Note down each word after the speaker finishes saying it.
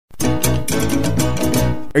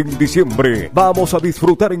En diciembre vamos a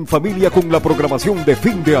disfrutar en familia con la programación de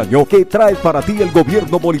fin de año que trae para ti el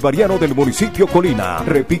gobierno bolivariano del municipio Colina.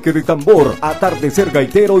 Repique de tambor, atardecer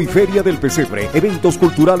gaitero y feria del pesebre. Eventos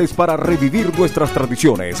culturales para revivir nuestras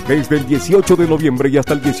tradiciones. Desde el 18 de noviembre y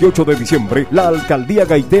hasta el 18 de diciembre, la Alcaldía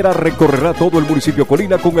Gaitera recorrerá todo el municipio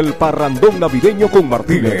Colina con el parrandón navideño con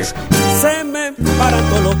Martínez. Se me paran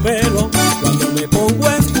todos los pelos cuando me pongo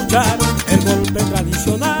a escuchar el golpe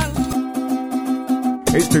tradicional.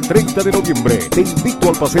 Este 30 de noviembre te invito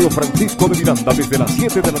al Paseo Francisco de Miranda desde las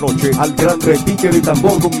 7 de la noche al gran repique de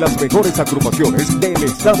tambor con las mejores agrupaciones del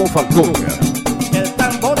estado Falcón. El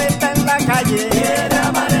tambor está en la calle, quiere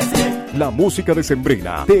amanecer. La música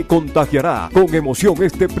decembrina te contagiará con emoción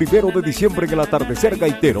este 1 de diciembre en el atardecer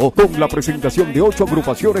gaitero con la presentación de 8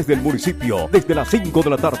 agrupaciones del municipio desde las 5 de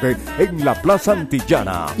la tarde en la Plaza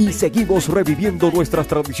Antillana. Y seguimos reviviendo nuestras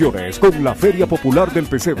tradiciones con la Feria Popular del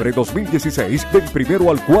Pesebre 2016 del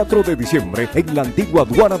 1 al 4 de diciembre en la antigua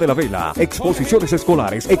Aduana de la Vela, exposiciones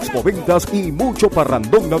escolares, expoventas y mucho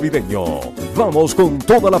parrandón navideño. Vamos con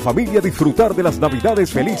toda la familia a disfrutar de las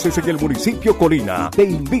Navidades felices en el municipio Colina. Te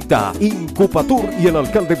invita Incupatur y el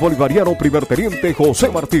alcalde bolivariano primer teniente José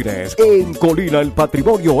Martínez. En Colina el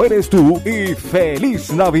patrimonio eres tú y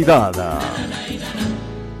 ¡feliz Navidad!